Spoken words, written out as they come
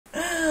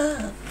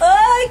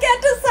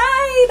can't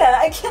decide.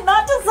 I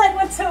cannot decide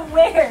what to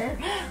wear.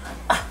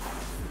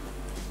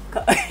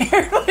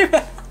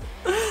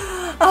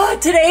 Oh,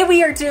 today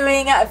we are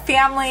doing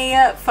family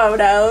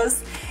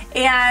photos,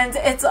 and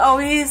it's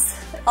always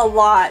a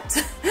lot.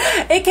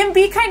 It can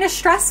be kind of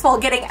stressful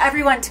getting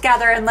everyone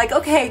together and like,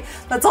 okay,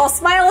 let's all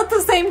smile at the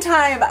same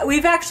time.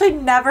 We've actually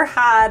never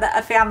had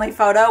a family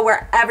photo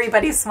where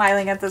everybody's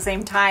smiling at the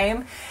same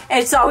time.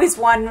 It's always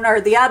one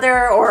or the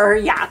other, or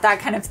yeah, that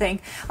kind of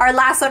thing. Our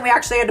last one, we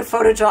actually had to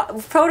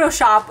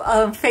Photoshop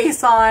a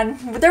face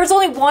on. There was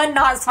only one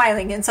not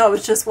smiling, and so it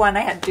was just one.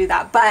 I had to do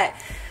that. But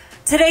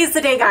today's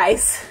the day,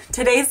 guys.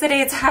 Today's the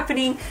day it's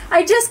happening.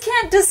 I just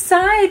can't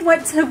decide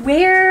what to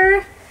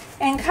wear,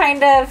 and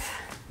kind of,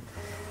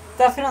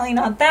 definitely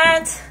not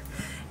that.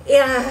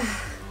 Yeah.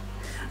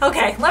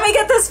 Okay, let me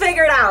get this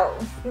figured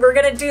out. We're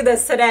gonna do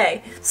this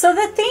today. So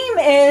the theme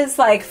is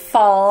like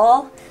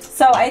fall.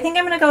 So I think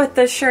I'm gonna go with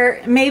this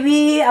shirt,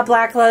 maybe a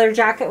black leather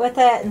jacket with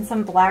it and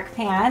some black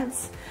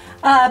pants.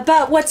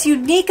 But what's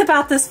unique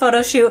about this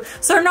photo shoot,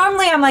 so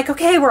normally I'm like,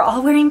 okay, we're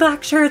all wearing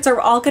black shirts, or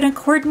we're all gonna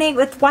coordinate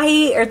with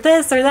white or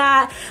this or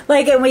that.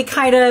 Like, and we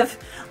kind of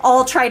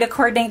all try to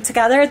coordinate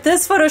together.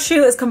 This photo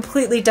shoot is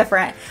completely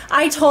different.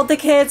 I told the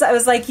kids, I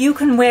was like, you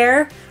can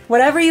wear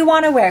whatever you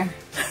want to wear.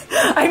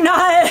 I'm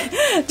not,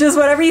 just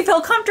whatever you feel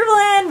comfortable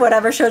in,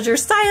 whatever shows your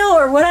style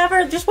or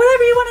whatever, just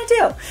whatever you want to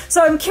do.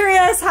 So I'm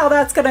curious how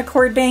that's going to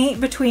coordinate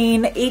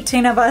between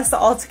 18 of us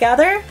all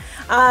together,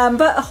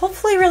 but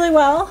hopefully really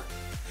well.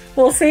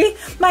 We'll see.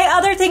 My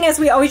other thing is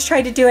we always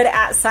try to do it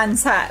at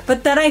sunset,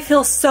 but then I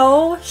feel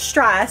so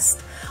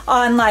stressed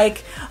on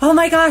like, oh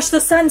my gosh, the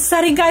sun's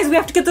setting, guys, we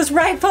have to get this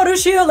right photo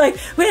shoot. Like,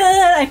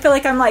 I feel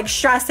like I'm like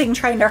stressing,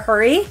 trying to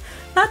hurry.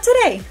 Not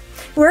today.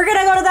 We're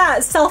gonna go to that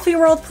Selfie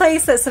World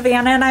place that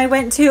Savannah and I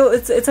went to.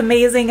 It's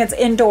amazing. It's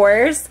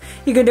indoors.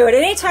 You can do it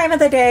any time of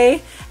the day,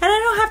 and I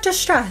don't have to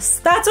stress.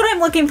 That's what I'm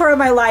looking for in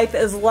my life,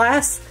 is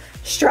less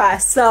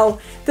stress. So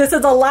this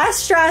is a less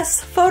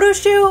stress photo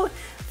shoot,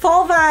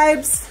 fall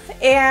vibes,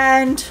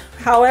 and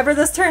however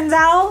this turns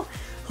out,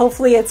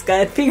 hopefully it's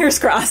good. Fingers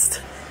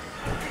crossed.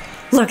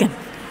 Logan.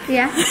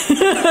 Yeah.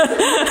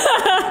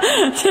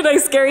 Did I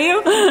scare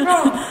you?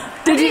 No.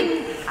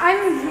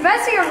 I'm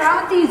messing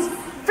around with these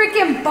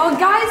freaking bug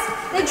guys.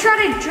 They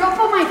try to jump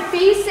on my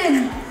face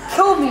and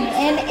kill me,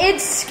 and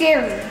it's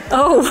scary.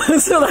 Oh,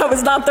 so that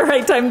was not the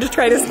right time to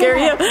try to scare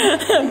you?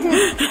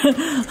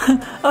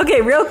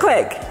 Okay, real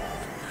quick.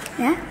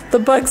 Yeah? The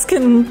bugs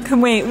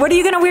can wait. What are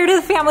you going to wear to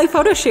the family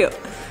photo shoot?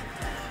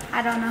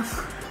 I don't know.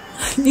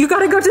 You got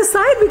to go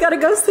decide. We got to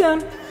go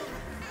soon.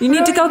 You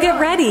need to go get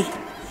ready.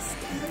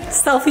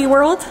 Selfie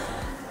World?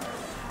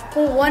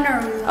 Well, when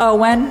are we? Oh,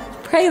 when?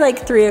 Probably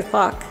like 3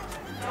 o'clock.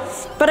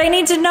 But I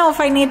need to know if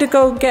I need to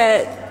go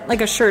get like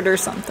a shirt or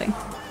something.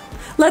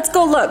 Let's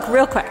go look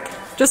real quick.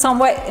 Just on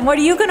what are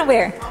you gonna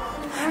wear?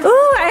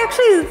 Ooh, I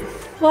actually,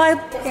 well,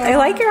 I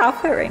like your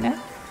outfit right now.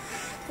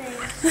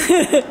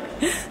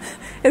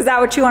 Is that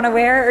what you want to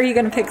wear, or are you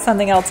gonna pick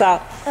something else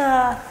out?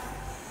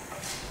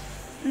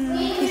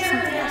 Pick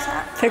something else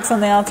out. Pick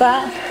something else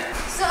out?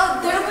 So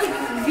they're like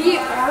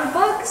VR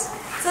bugs.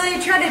 So they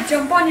try to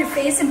jump on your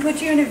face and put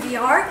you in a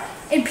VR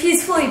and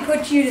peacefully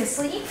put you to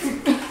sleep.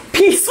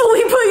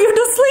 Peacefully put you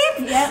to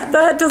sleep? Yeah.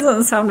 That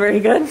doesn't sound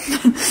very good.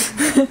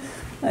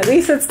 At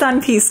least it's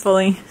done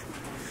peacefully.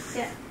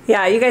 Yeah.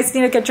 Yeah, you guys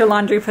need to get your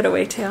laundry put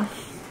away too.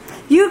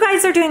 You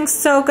guys are doing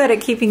so good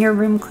at keeping your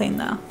room clean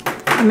though.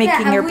 And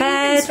making your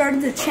bed. Even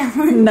started the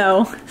challenge?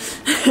 No.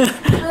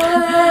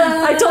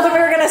 I told them we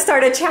were going to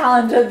start a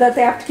challenge that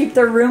they have to keep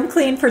their room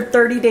clean for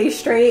 30 days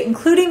straight,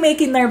 including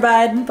making their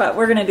bed, but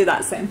we're going to do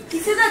that soon. You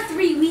said that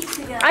 3 weeks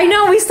ago. I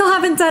know, we still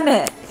haven't done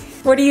it.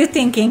 What are you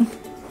thinking?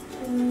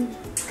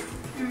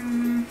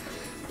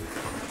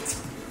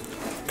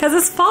 Because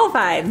it's fall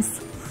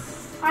vibes.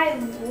 I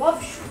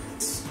love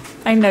shorts.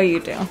 I know you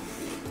do.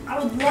 I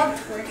would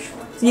love to wear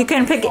shorts. You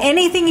can pick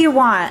anything you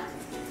want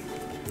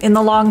in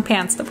the long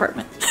pants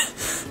department.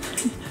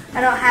 I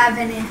don't have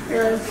any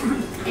really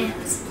long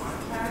pants.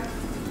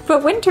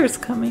 But winter's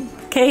coming.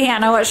 Okay,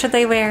 Hannah, what should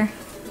they wear?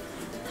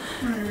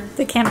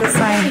 They can't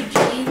decide.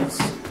 Jeans.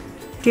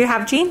 Do you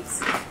have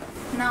jeans?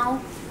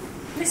 No.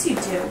 Yes, you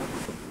do.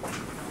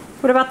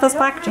 What about those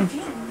black jeans?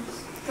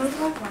 Those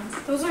black ones.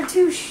 Those are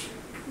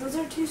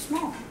too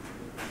small.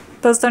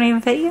 Those don't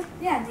even fit you?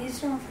 Yeah,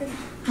 these don't fit.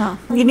 Oh,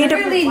 you need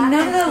Literally, to.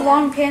 none of the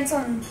long pants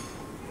on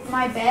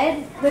my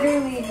bed,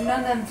 literally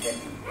none of them fit.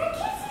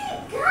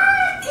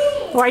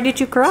 Why did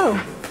you grow?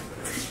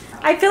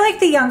 I feel like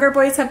the younger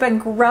boys have been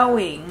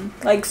growing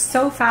like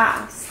so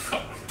fast.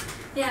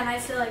 Yeah, and I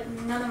feel like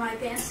none of my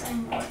pants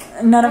anymore.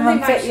 None of Only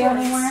them my fit you shorts.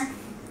 anymore?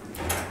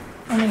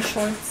 Only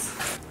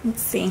shorts.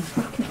 Let's see.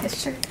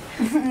 This shirt.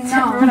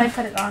 No, when I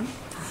put it on.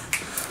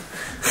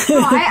 No,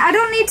 I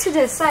don't need to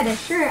decide a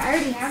shirt. I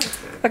already have a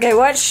shirt. Okay,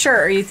 what shirt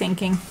are you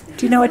thinking?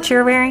 Do you know what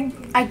you're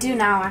wearing? I do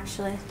now,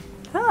 actually.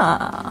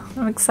 Ah,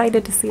 I'm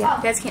excited to see it.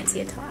 You guys can't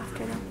see it till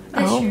after, though.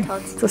 Oh,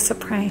 it's a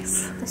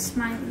surprise. The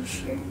smiley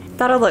shirt.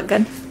 That'll look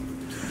good.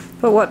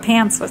 But what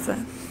pants was it?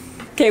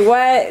 Okay,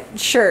 what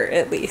shirt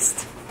at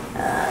least?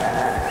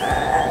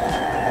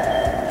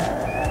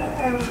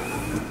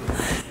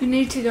 You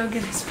need to go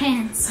get his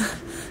pants.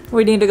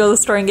 We need to go to the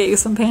store and get you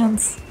some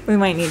pants. We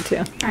might need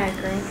to. I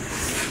agree.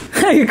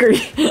 I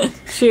agree.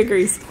 She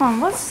agrees. Hold on,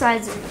 what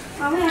size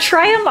are you?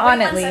 Try them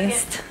on at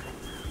least.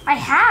 I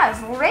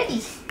have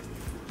already.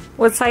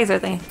 What size are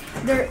they?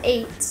 They're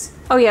 8s.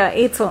 Oh yeah,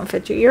 8s won't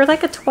fit you. You're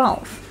like a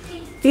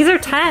 12. These are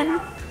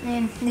 10.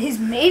 And these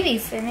maybe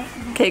fit me.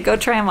 Okay, go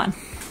try them on.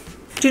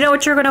 Do you know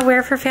what you're gonna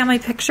wear for family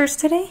pictures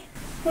today?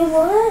 Wait,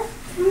 what?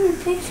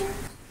 Picture?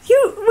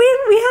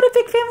 We had a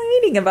big family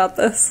meeting about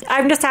this.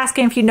 I'm just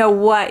asking if you know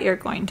what you're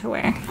going to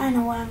wear. I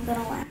know what I'm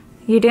gonna wear.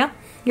 You do?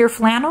 Your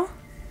flannel?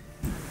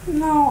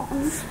 No,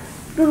 I'm just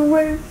gonna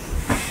wear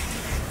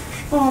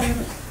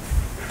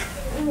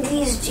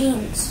these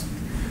jeans.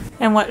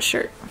 And what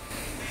shirt?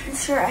 I'm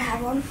sure I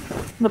have one.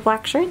 The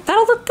black shirt?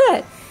 That'll look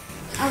good.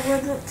 I wear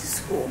that to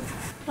school.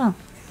 Oh,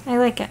 I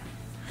like it.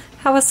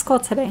 How was school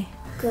today?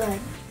 Good.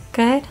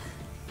 Good?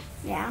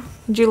 Yeah.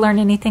 Did you learn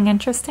anything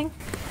interesting?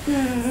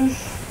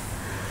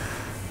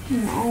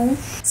 No.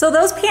 So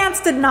those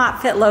pants did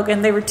not fit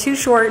Logan. They were too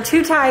short,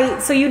 too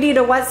tight. So you need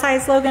a what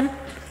size, Logan?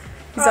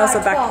 He's also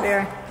back 12.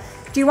 there.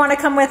 Do you want to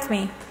come with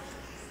me?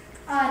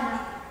 No.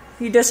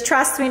 You just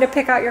trust me to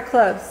pick out your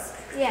clothes.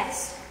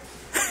 Yes.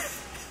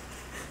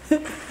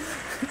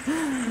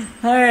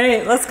 All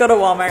right, let's go to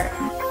Walmart.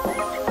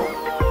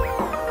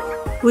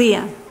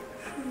 Leah,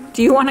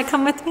 do you want to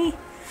come with me?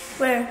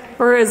 Where?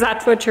 Or is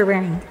that what you're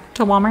wearing?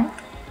 To Walmart?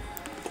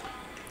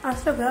 I'll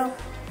still go.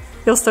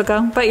 You'll still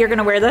go, but you're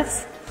gonna wear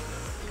this?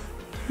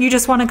 You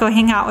just want to go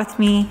hang out with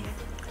me?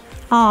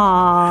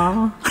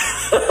 Aww.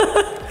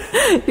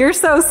 You're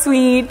so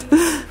sweet.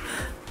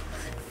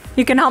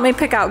 You can help me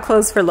pick out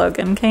clothes for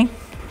Logan, okay?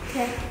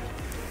 Okay.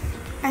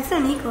 I still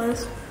need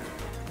clothes.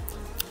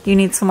 You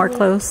need some more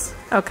clothes?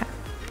 Okay.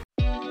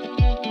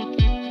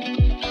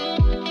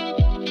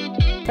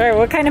 All right,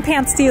 what kind of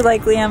pants do you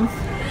like, Liam? I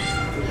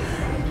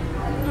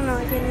don't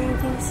like any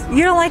of these.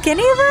 You don't like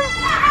any of them?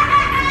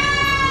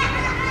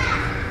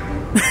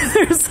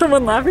 There's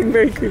someone laughing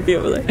very creepy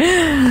over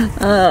there.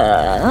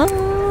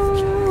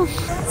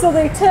 So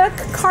they took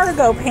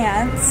cargo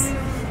pants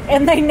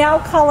and they now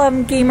call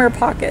them gamer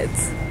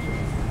pockets.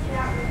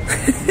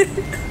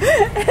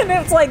 And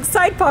it's like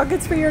side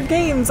pockets for your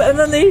games. And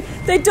then they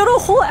did a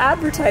whole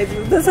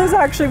advertisement. This is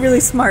actually really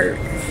smart.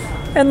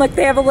 And look,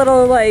 they have a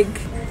little like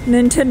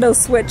Nintendo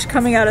Switch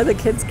coming out of the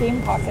kid's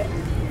game pocket.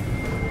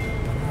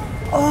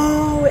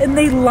 Oh, and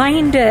they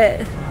lined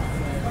it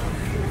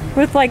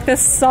with like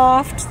this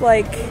soft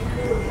like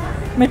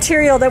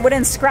material that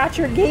wouldn't scratch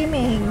your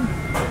gaming.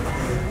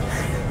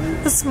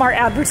 The smart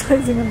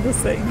advertising of this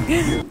thing.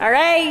 All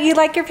right, you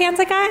like your pants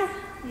I got?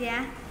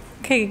 Yeah.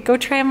 Okay, go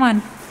try them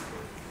on.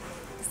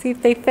 See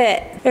if they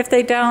fit. If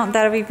they don't,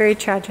 that'll be very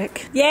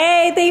tragic.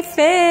 Yay, they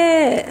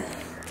fit.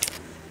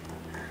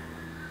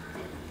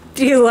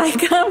 Do you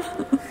like them?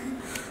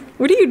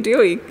 What are you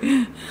doing?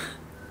 I'm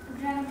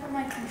trying to put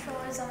my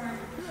controllers on.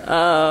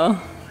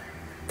 Oh,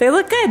 they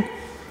look good.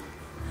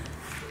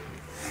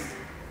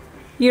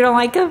 You don't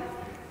like them?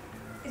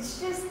 It's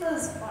just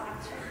those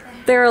spots right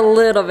there. They're a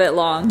little bit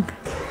long.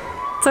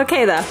 It's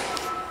okay though.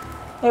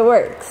 It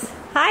works.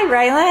 Hi,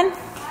 Rylan.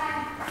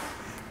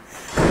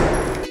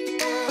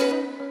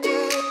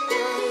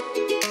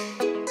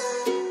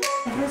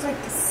 It was like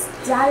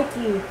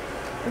staticky.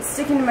 It's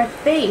sticking to my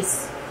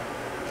face.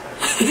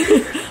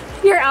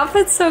 Your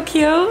outfit's so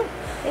cute.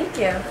 Thank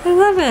you. I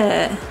love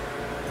it.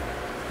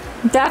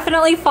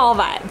 Definitely fall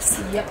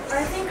vibes. Yep.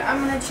 I think I'm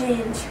gonna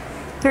change.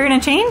 You're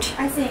gonna change?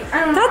 I think. I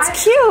don't know.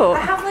 That's cute. I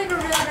have like a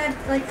really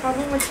bad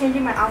problem with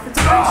changing my outfits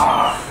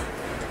twice.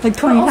 Like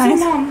 20 Also, times?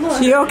 Mom,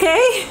 look. You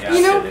okay?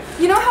 Yeah,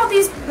 You know how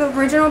the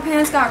original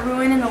pants got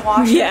ruined in the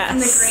wash Yes. from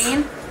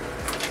the green?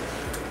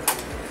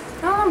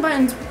 I want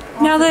buttons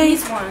Now off of they-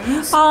 these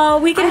ones. Oh,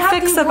 we can I have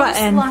fix the the worst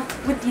button. luck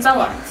with these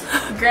Bella, ones.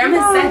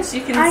 Grandma said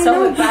she can I sew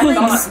know, it back but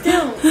on.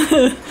 still.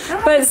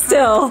 But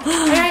still.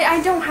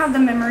 I don't have the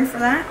memory for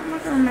that. I'm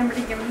not gonna remember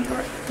to give them to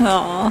her.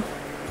 Aw.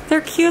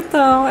 They're cute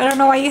though. I don't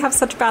know why you have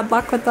such bad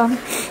luck with them.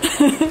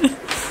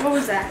 What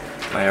was that?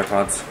 My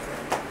AirPods.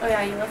 Oh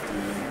yeah, you left them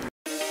in there.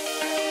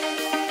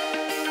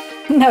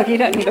 No, you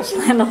don't need a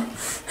flannel.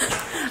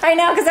 I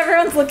know, because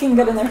everyone's looking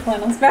good in their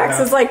flannels. Max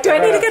is like, do I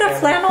need to get a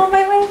flannel on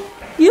my way?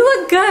 You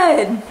look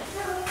good.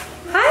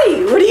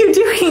 Hi, what are you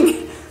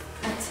doing?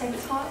 A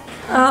TikTok?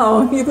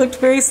 Oh, you looked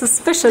very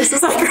suspicious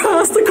as I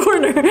crossed the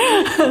corner.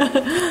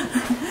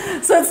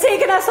 So it's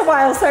taken us a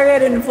while. Sorry I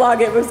didn't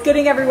vlog it. It was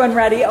getting everyone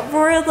ready.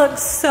 Aurora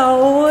looks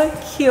so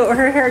cute.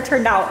 Her hair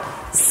turned out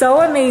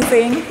so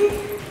amazing.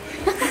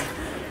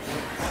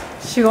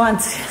 She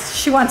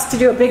wants to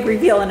do a big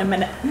reveal in a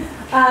minute.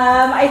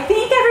 I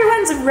think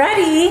everyone's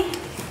ready.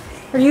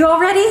 Are you all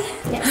ready?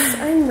 Yes,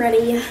 I'm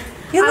ready.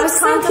 You look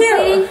so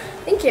cute.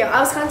 Thank you. I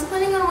was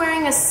contemplating on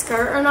wearing a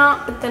skirt or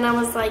not, but then I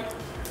was like,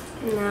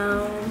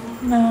 no.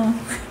 No.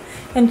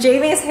 And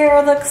Jamie's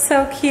hair looks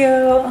so cute.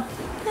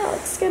 That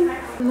looks good.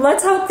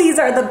 Let's hope these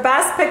are the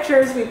best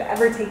pictures we've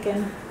ever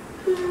taken.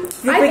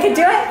 Think we could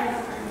do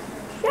it?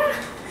 Yeah.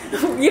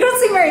 You don't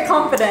seem very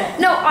confident.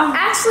 No,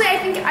 actually, I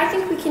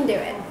think we can do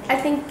it. I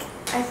think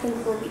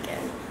we'll be good.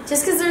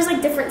 Just because there's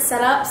like different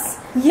setups.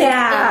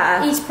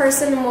 Yeah. And each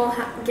person will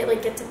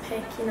get to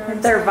pick, you know.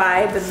 Their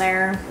vibe and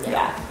their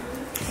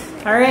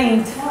All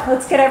right,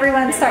 let's get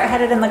everyone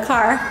headed in the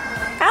car.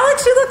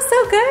 Alex, you look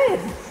so good.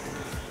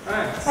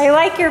 Nice. I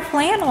like your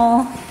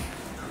flannel.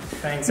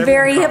 Thanks.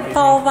 Very hip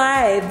fall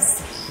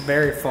vibes.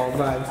 Very fall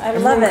vibes. I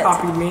love it.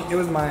 Copied me. It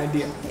was my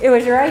idea. It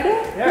was your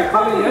idea? Yeah, I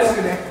copied it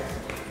yesterday.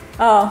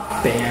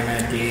 Oh. Damn,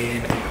 I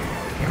did.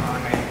 Come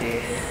on, I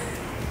did.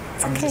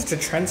 I'm just a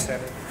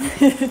trendsetter.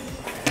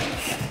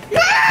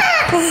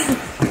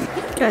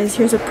 Guys,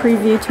 here's a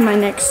preview to my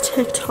next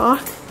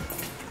TikTok.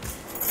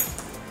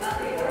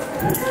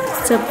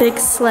 It's a big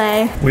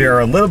sleigh. We are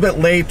a little bit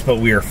late, but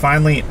we are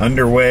finally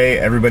underway.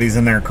 Everybody's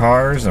in their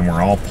cars and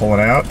we're all pulling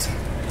out.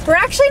 We're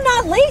actually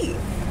not late.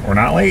 We're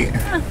not late?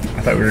 I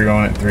thought we were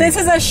going at 3. This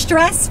is a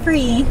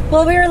stress-free.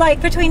 Well, we were like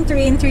between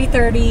 3 and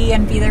 3:30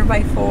 and be there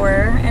by 4,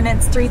 and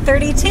it's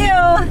 3:32.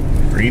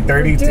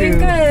 3:32. Doing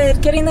good.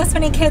 Getting this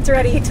many kids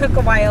ready took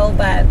a while,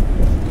 but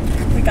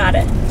we got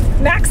it.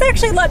 Max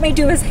actually let me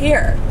do his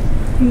hair.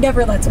 He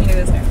never lets me do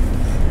his hair.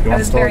 You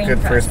want to look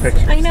good for his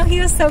pictures? I know, he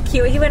was so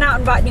cute. He went out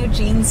and bought new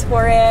jeans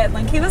for it.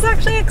 Like, he was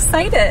actually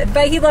excited,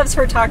 but he loves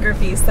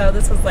photography, so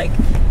this was like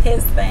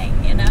his thing,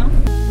 you know?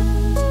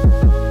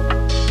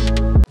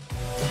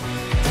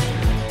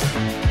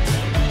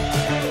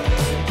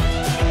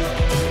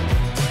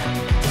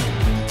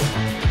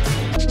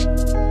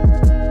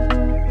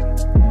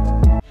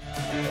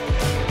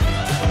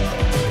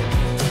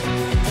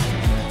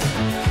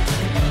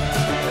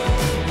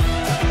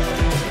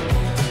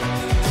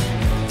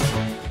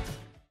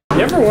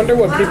 You ever wonder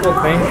what people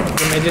think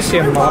when they just see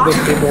a mob of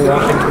people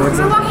walking towards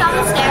them?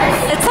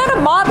 It's not a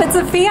mob, it's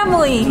a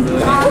family.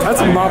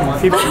 That's a mob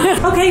of people.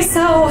 Okay,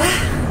 so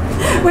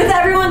with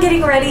everyone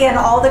getting ready and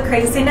all the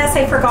craziness,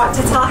 I forgot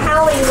to tell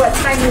Hallie what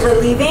time we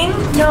were leaving.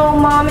 No,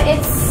 Mom,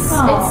 it's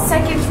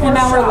second floor. And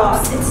now we're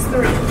shops. lost. It's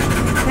 3.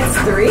 It's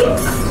 3?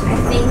 I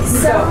think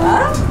so. Go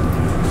up?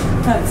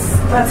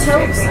 That's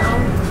crazy.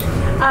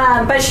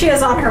 But she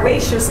is on her way.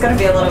 She was going to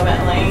be a little bit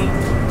late.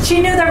 She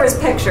knew there was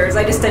pictures.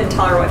 I just didn't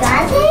tell her what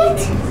time.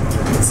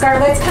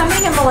 Scarlett's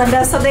coming and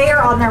Melinda, so they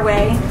are on their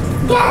way.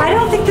 I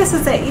don't think this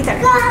is it either.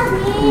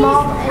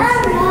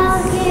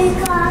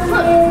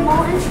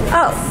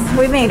 Oh,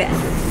 we made it.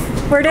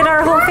 Where did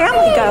our whole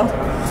family go?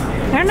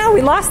 I don't know. We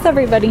lost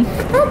everybody.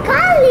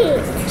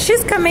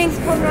 She's coming.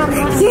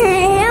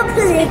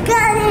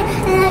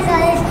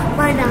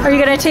 Are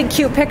you going to take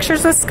cute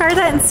pictures with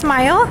Scarlett and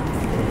smile?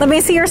 Let me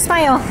see your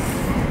smile.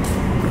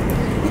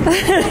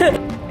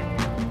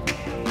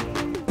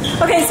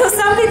 Okay, so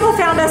some people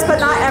found us, but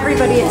not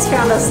everybody has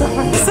found us.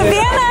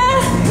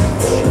 Savannah!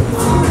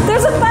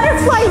 There's a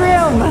butterfly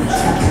room!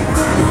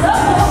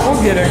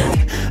 We'll get her.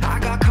 I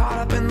got caught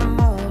up in the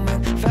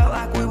moment, felt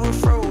like we were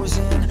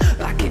frozen,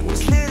 like it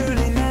was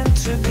literally meant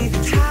to be.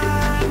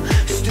 Time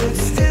stood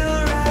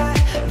still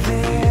right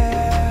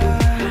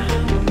there.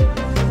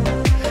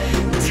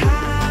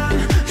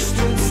 Time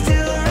stood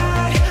still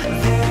right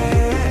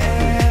there.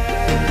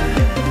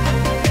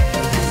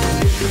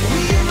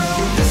 We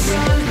rode the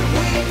sun,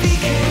 we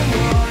became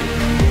one.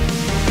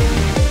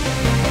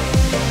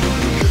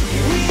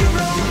 We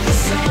rode the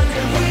sun,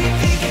 we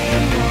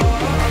became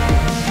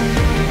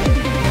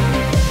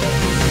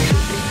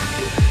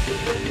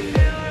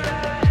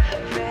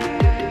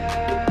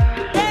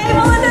Hey,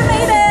 Melinda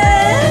made it!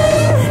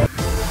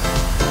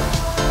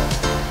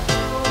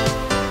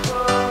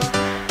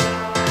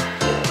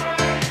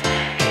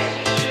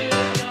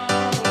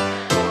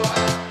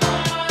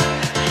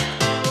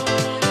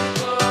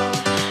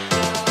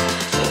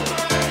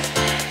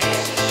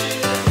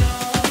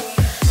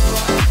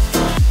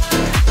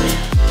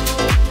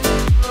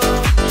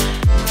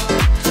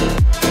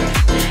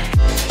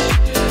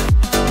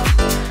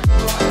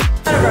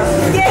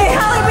 Yay,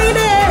 Hallie made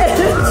it!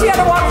 She had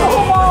to walk the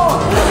whole mall.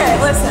 Okay,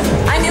 listen.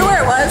 I knew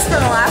where it was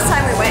from the last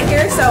time we went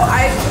here, so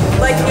I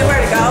like knew where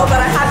to go, but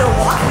I had to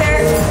walk there,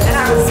 and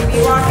I was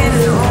speed walking,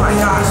 and oh my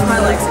gosh, my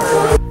legs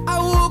hurt. I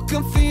woke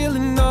up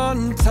feeling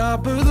on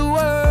top of the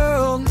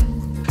world,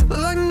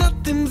 like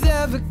nothing's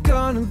ever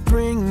gonna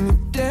bring me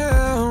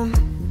down.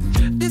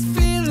 This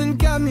feeling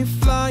got me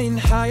flying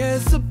high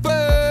as a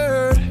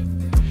bird.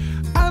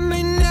 I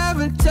may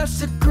never touch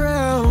the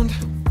ground.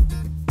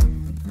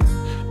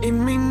 It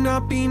may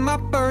not be my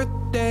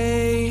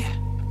birthday,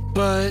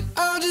 but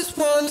I just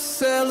want to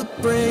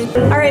celebrate.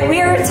 All right, we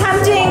are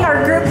attempting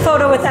our group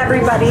photo with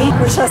everybody.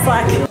 Wish us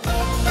luck. I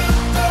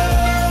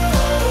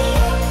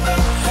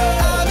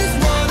just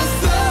want to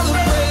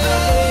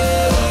celebrate,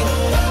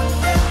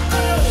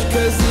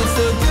 'cause it's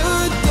a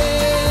good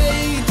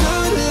day,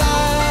 good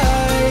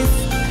life.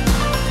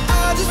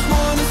 I just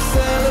want to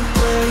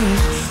celebrate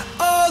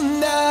all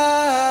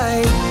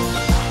night.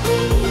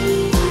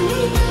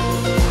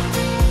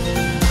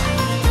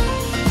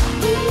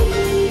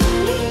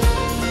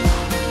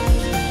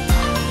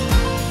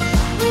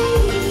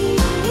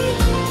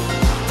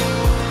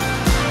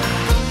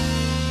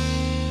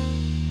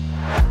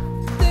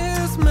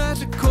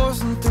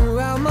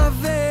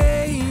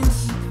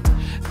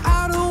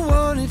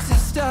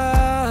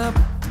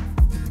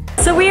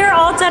 are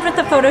all done with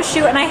the photo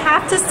shoot, and I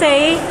have to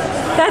say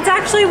that's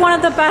actually one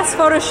of the best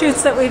photo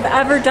shoots that we've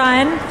ever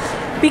done,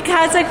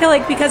 because I feel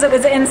like because it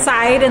was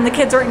inside and the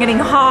kids weren't getting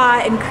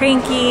hot and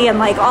cranky and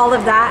like all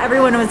of that,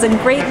 everyone was in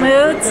great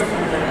moods.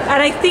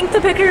 And I think the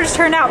pictures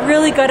turned out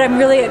really good. I'm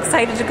really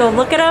excited to go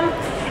look at them.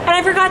 And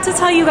I forgot to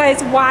tell you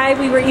guys why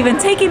we were even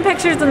taking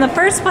pictures in the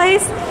first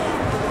place.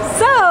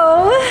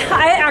 So,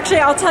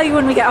 I'll tell you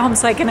when we get home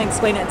so I can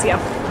explain it to you.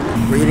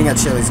 We're eating at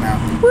Chili's now.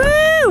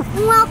 Woo!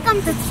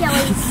 Welcome to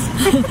Chili's.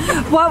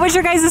 What was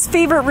your guys'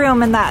 favorite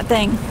room in that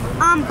thing?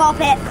 Ball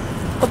pit.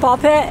 The ball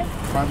pit?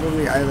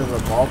 Probably either the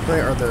ball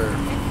pit or the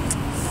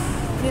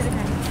music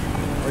room.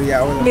 Oh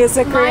yeah, or the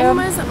music room.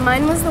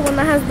 Mine was the one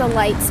that has the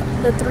lights,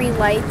 the three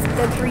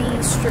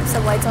strips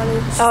of lights on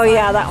each. Oh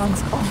yeah, that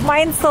one's cool.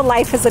 Mine's the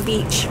Life is a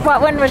Beach.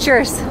 What one was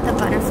yours? The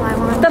butterfly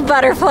one. The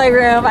butterfly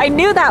room. I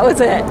knew that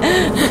was it.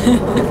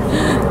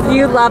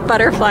 You love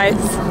butterflies.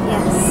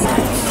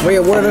 Yes. Wait,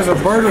 what? There's a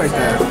bird right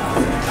there.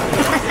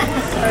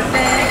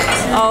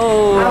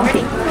 Oh.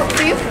 Ready?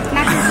 For you?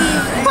 Mac and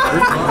cheese.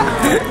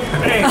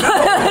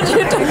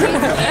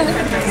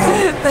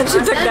 Then she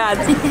took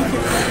Dad's.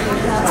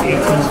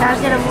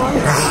 I'll get a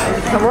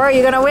one. Aurora,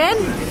 you gonna win?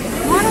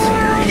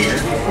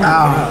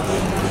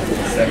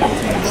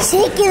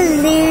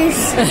 Chicken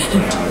loose.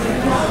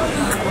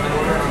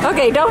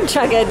 Okay, don't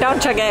chug it.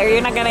 Don't chug it or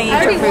you're not gonna eat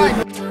your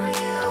food.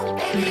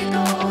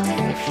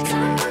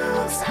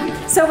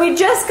 So we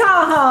just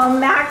got home.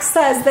 Max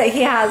says that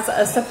he has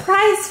a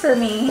surprise for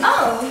me.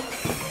 Oh.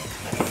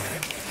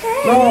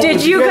 No,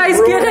 Did you guys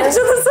get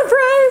into the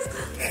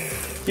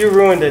surprise? You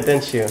ruined it,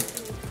 didn't you?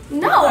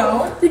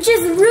 No. You're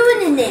just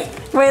ruining it.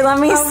 Wait, let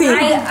me see.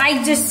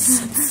 I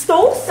just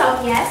stole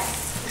some, yes.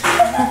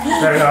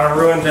 Better not have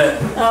ruined it.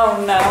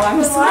 Oh no,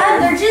 I'm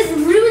scared. They're just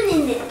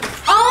ruining it.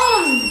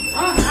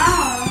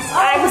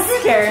 I'm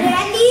scared.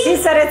 He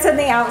said it's in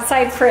the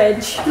outside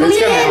fridge. It's gonna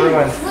be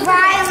ruined.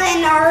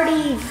 Rylan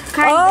already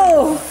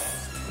Oh,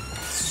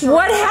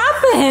 what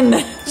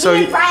happened? So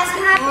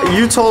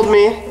you told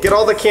me, get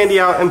all the candy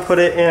out and put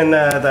it in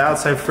the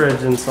outside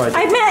fridge, and so I did.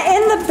 I meant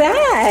in the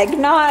bag,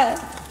 not...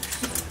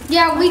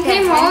 Yeah, we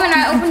came home and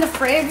I opened the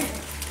fridge.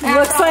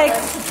 Looks like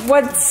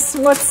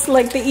what's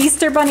like the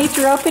Easter bunny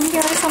threw up in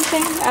here or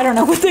something. I don't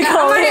know what they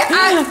call it.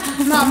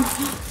 Mom,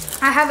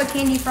 I have a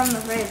candy from the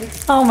fridge.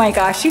 Oh my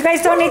gosh, you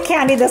guys don't need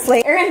candy this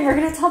late. Aaron, we're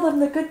gonna tell them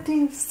the good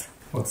news.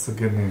 What's the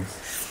good news?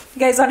 You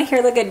guys want to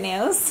hear the good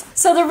news?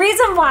 So the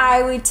reason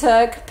why we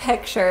took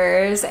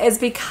pictures is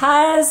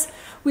because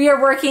we are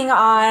working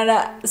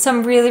on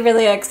some really,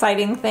 really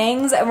exciting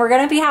things, and we're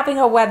going to be having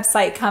a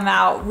website come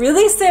out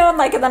really soon,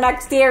 like in the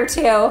next day or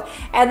two,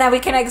 and then we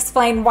can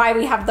explain why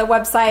we have the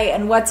website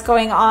and what's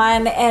going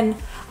on. And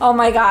oh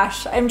my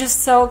gosh, I'm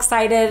just so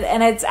excited,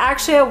 and it's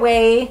actually a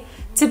way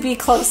to be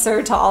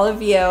closer to all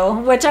of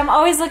you, which I'm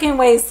always looking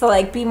ways to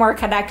like be more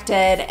connected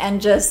and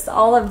just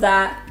all of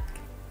that.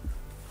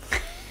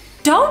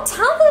 Don't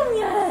tell them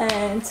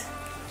yet.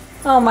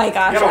 Oh my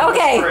gosh.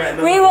 Okay,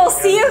 we will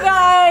see you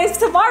guys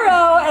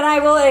tomorrow, and I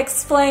will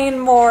explain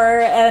more,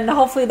 and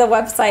hopefully the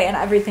website and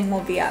everything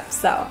will be up.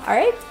 So, all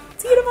right,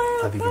 see you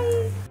tomorrow. Love you Bye.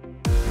 guys.